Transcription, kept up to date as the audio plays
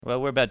Well,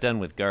 we're about done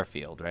with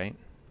Garfield, right?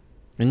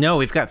 No,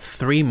 we've got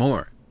 3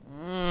 more.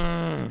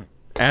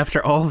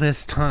 After all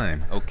this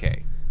time.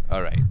 Okay.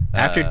 All right.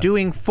 After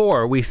doing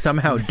 4, we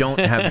somehow don't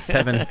have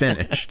 7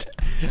 finished.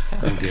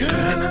 So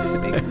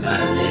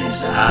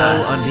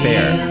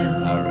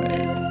unfair. All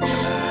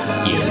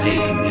right. You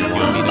make me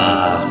want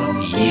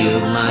to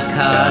yield my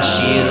car,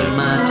 shield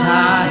my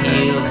tie,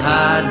 heel,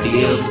 high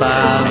deal,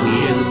 bar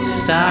wheel,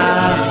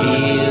 stop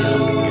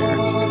heel.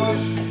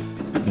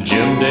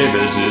 Jim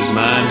Davis is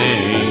my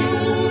name.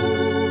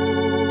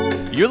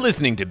 You're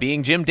listening to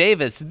Being Jim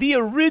Davis, the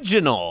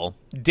original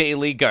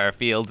Daily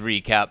Garfield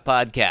Recap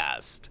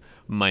Podcast.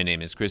 My name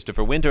is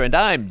Christopher Winter, and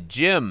I'm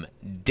Jim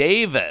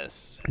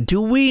Davis.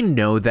 Do we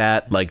know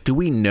that? Like, do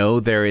we know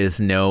there is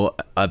no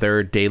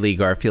other Daily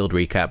Garfield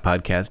Recap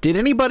podcast? Did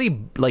anybody,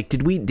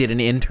 did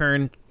an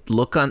intern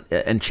look on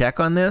and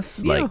check on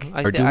this? Yeah,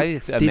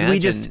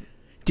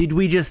 did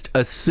we just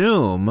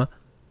assume,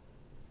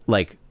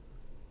 like,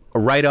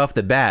 right off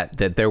the bat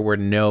that there were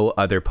no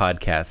other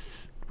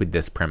podcasts with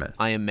this premise?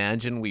 I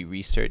imagine we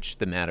researched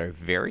the matter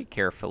very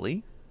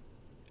carefully.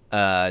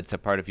 It's a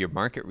part of your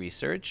market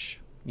research,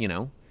 you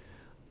know.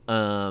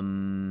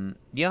 I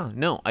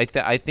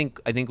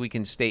think we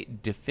can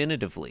state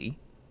definitively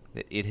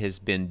that it has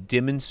been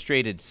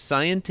demonstrated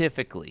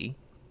scientifically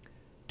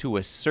to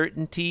a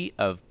certainty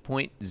of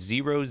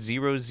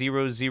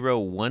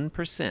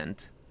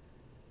 0.00001%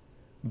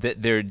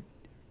 that there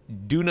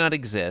do not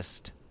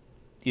exist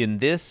in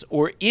this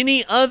or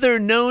any other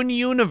known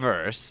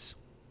universe.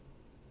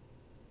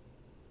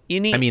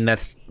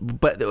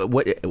 But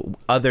what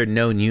other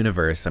known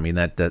universe? I mean,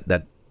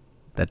 that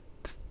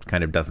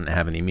kind of doesn't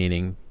have any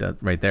meaning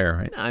right there,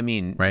 right? I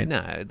mean, right?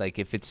 No, like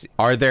if it's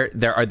are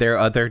there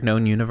other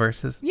known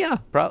universes? Yeah,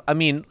 I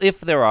mean,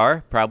 if there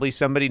are, probably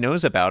somebody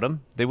knows about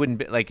them. They wouldn't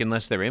be like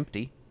unless they're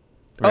empty.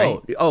 Right?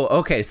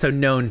 Okay. So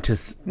known to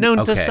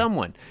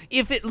someone.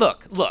 If it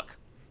look,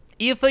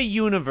 if a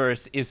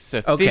universe is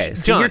sufficient. Okay,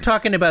 so you're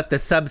talking about the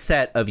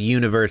subset of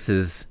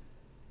universes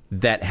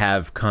that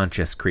have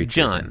conscious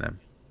creatures in them.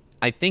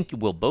 I think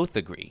we'll both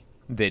agree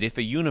that if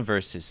a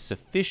universe is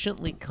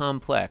sufficiently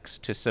complex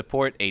to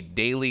support a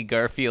daily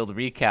Garfield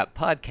recap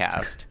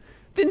podcast,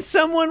 then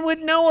someone would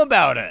know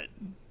about it.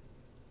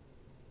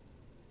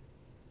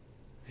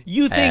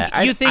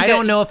 I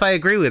don't know if I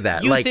agree with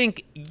that.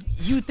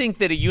 You think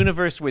that a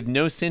universe with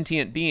no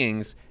sentient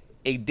beings,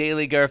 a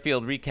daily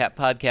Garfield recap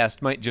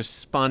podcast might just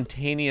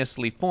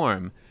spontaneously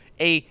form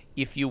a,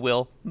 if you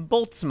will,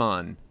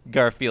 Boltzmann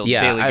Garfield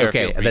daily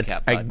Garfield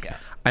recap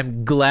podcast.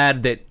 I'm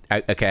glad that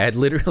I had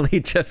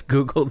literally just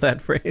Googled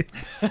that phrase.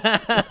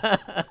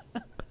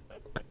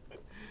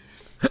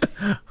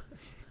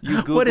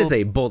 What is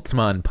a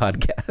Boltzmann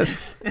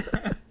podcast?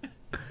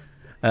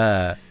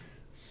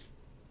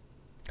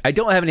 I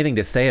don't have anything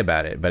to say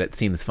about it, but it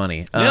seems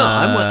funny. No,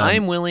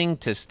 I'm willing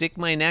to stick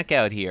my neck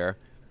out here.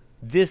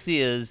 This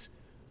is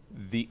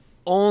the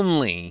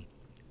only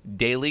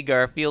Daily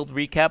Garfield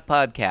Recap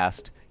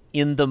podcast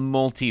in the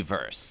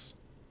multiverse.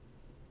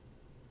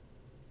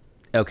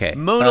 Okay.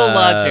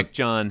 Monologic,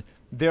 John.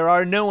 There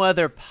are no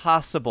other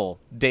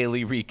possible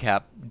Daily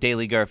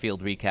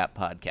Garfield Recap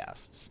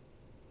podcasts.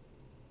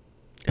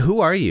 Who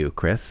are you,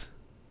 Chris?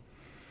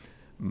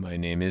 My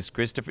name is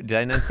Christopher. Did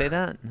I not say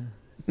that?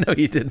 No,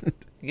 you didn't.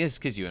 I guess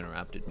because you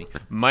interrupted me.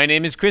 My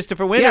name is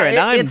Christopher Winter, and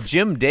I'm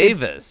Jim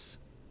Davis.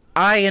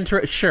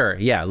 Sure,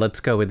 yeah, let's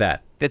go with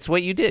that. That's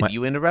what you did.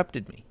 You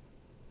interrupted me.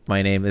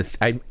 My name is...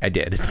 I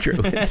did. It's true.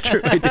 It's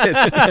true. I did.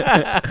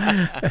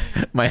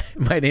 My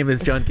name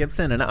is John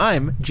Gibson, and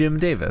I'm Jim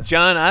Davis.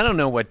 John, I don't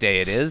know what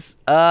day it is.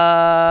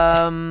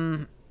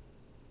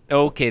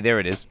 Okay, there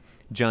it is.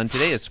 John,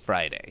 today is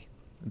Friday,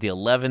 the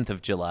 11th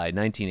of July,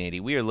 1980.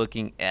 We are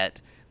looking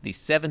at the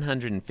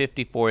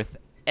 754th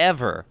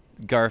ever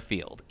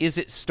Garfield. Is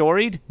it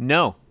storied?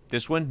 No.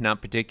 This one,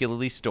 not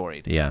particularly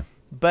storied. Yeah.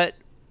 But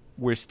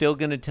we're still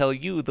going to tell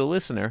you, the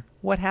listener,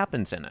 what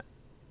happens in it.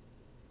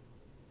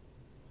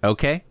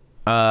 Okay.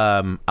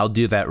 I'll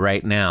do that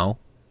right now.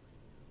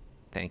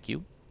 Thank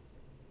you.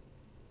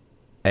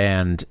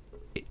 And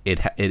it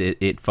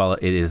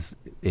is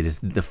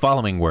the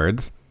following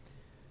words.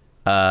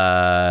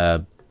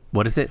 What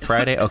is it?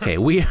 Friday? Okay.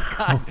 We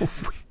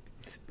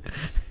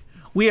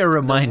are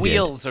reminded. The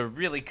wheels are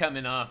really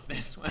coming off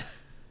this one.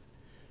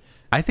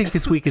 I think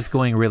this week is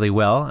going really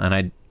well,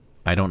 and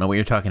I don't know what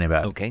you're talking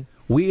about. Okay.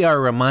 We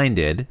are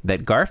reminded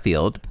that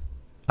Garfield,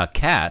 a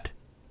cat,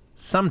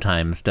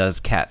 sometimes does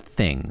cat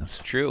things.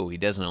 It's true. He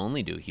doesn't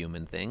only do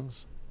human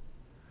things.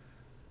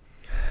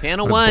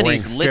 Panel 1,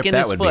 he's licking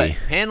his foot.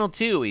 Panel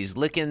 2, he's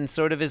licking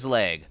sort of his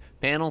leg.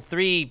 Panel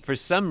 3, for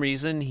some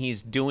reason,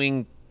 he's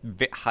doing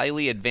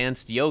highly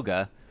advanced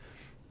yoga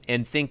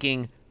and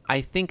thinking,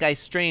 I think I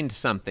strained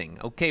something.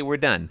 Okay, we're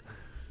done.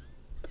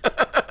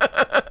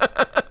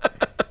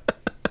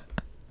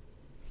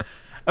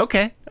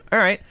 Okay. All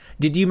right.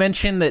 Did you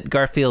mention that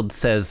Garfield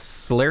says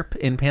slurp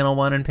in panel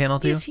 1 and panel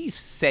 2? Is he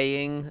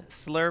saying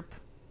slurp?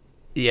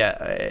 Yeah.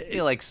 I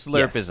feel like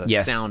slurp is a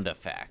sound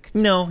effect.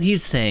 No,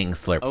 he's saying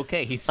slurp.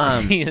 Okay, he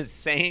is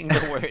saying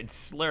the word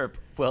slurp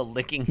while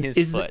licking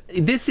his foot.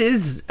 This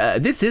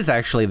is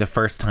actually the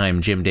first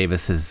time Jim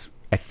Davis has,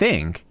 I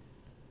think,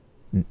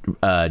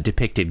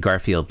 depicted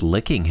Garfield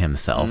licking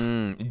himself.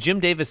 Jim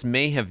Davis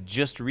may have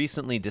just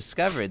recently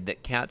discovered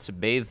that cats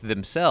bathe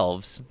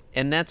themselves,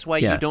 and that's why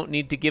you don't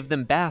need to give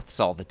them baths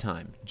all the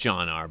time,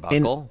 John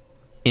Arbuckle.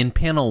 In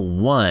panel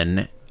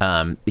 1,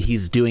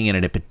 he's doing it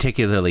in a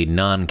particularly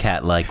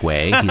non-cat-like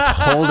way.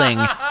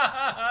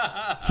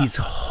 He's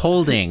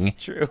holding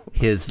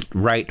his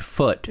right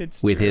foot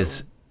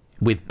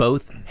with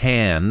both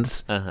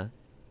hands.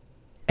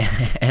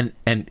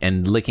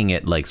 And licking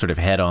it like sort of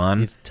head on.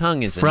 His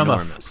tongue is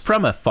enormous.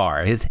 From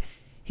afar.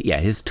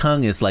 His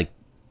tongue is like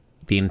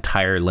the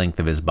entire length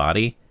of his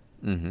body.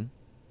 Mm-hmm.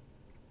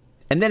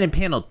 And then in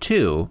panel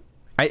 2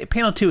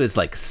 is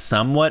like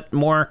somewhat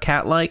more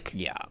cat-like.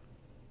 Yeah.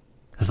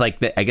 It's like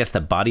I guess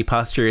the body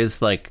posture is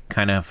like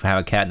kind of how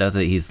a cat does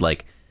it. He's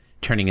like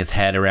turning his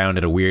head around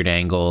at a weird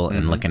angle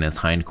and licking his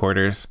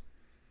hindquarters.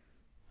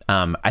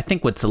 I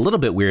think what's a little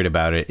bit weird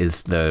about it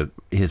is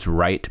his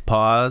right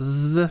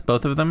paws,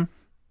 both of them.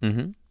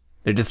 Mm-hmm.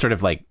 They're just sort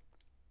of like,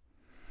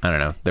 I don't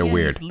know. They're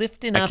weird. He's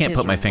lifting I can't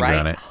put my finger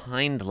on it.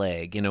 Hind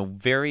leg in a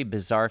very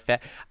bizarre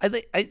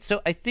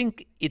So I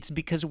think it's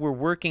because we're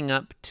working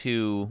up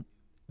to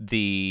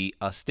the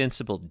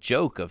ostensible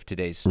joke of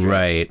today's strip,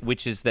 right?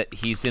 Which is that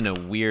he's in a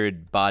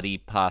weird body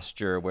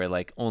posture where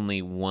like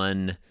only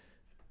one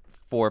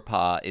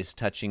forepaw is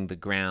touching the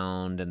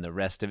ground and the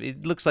rest of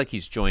it looks like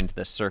he's joined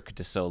the Cirque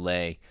du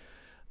Soleil.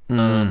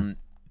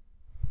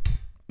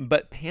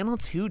 But panel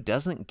 2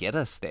 doesn't get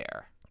us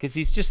there because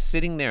he's just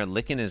sitting there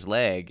licking his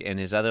leg and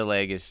his other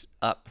leg is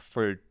up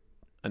for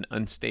an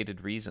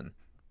unstated reason.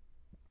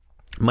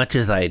 Much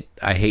as I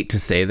hate to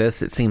say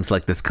this, it seems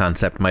like this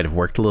concept might have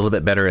worked a little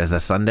bit better as a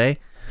Sunday.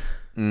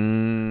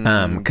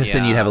 Because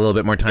then you'd have a little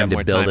bit more time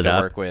to build it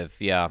up. Work with,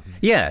 yeah,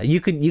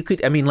 you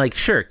could. I mean, like,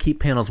 sure, keep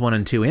panels 1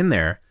 and 2 in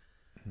there,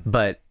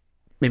 but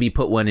maybe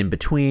put one in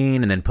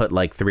between and then put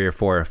like 3 or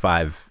 4 or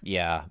 5.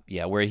 Yeah,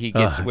 where he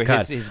gets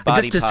his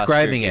body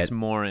posture gets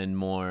more and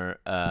more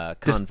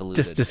convoluted.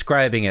 Just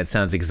describing it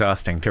sounds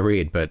exhausting to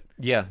read, but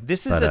yeah,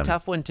 this is a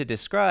tough one to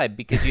describe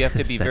because you have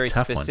to be very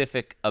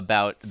specific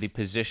about the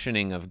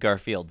positioning of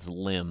Garfield's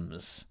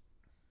limbs.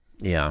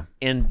 Yeah,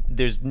 and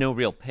there's no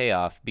real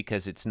payoff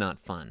because it's not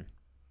fun.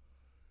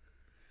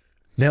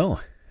 No,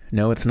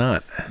 it's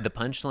not. The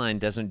punchline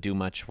doesn't do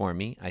much for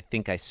me. I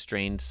think I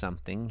strained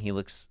something. He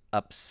looks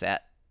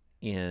upset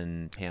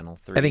in panel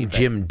 3. I think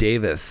Jim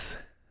Davis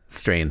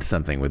strained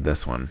something with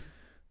this one.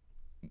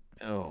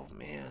 Oh,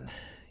 man.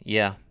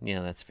 Yeah,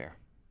 that's fair.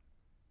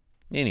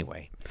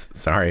 Anyway.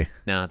 Sorry.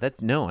 No,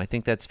 I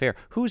think that's fair.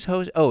 Who's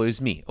host? Oh, it was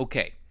me.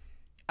 Okay.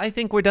 I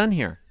think we're done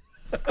here.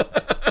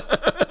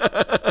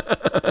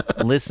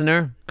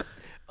 Listener.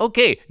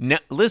 Okay, now,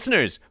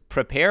 listeners,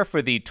 prepare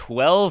for the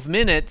 12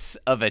 minutes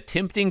of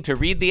attempting to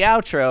read the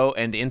outro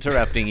and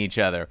interrupting each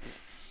other.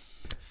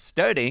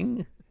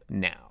 Starting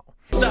now.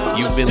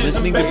 You've been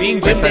listening to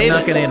Being Jim Davis. I'm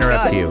not going to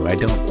interrupt you. I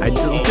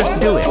just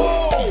do it.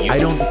 I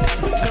don't do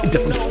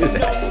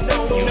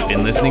that. You've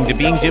been listening to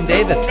Being Jim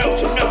Davis. You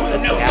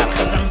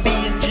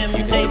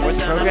can support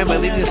the program by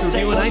leaving us a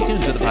review on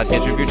iTunes or the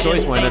podcast of your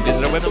choice. Why not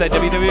visit our website,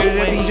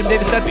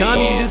 www.beingjimdavis.com.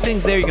 You can do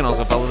things there. You can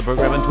also follow the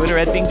program on Twitter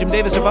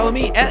 @BeingJimDavis or follow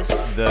me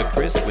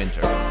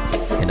 @TheChrisWinter.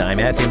 And I'm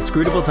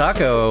 @Inscrutable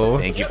Taco.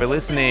 Thank you for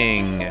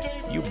listening,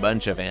 you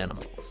bunch of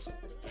animals.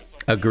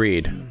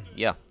 Agreed.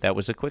 Yeah, that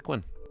was a quick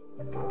one.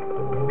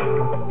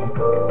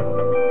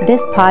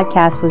 This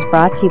podcast was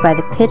brought to you by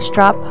the Pitch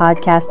Drop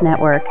Podcast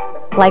Network.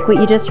 Like what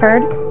you just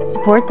heard?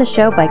 Support the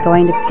show by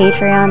going to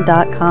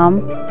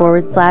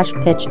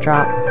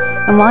patreon.com/pitchdrop.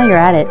 And while you're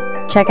at it,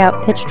 check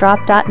out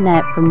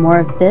pitchdrop.net for more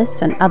of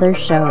this and other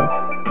shows.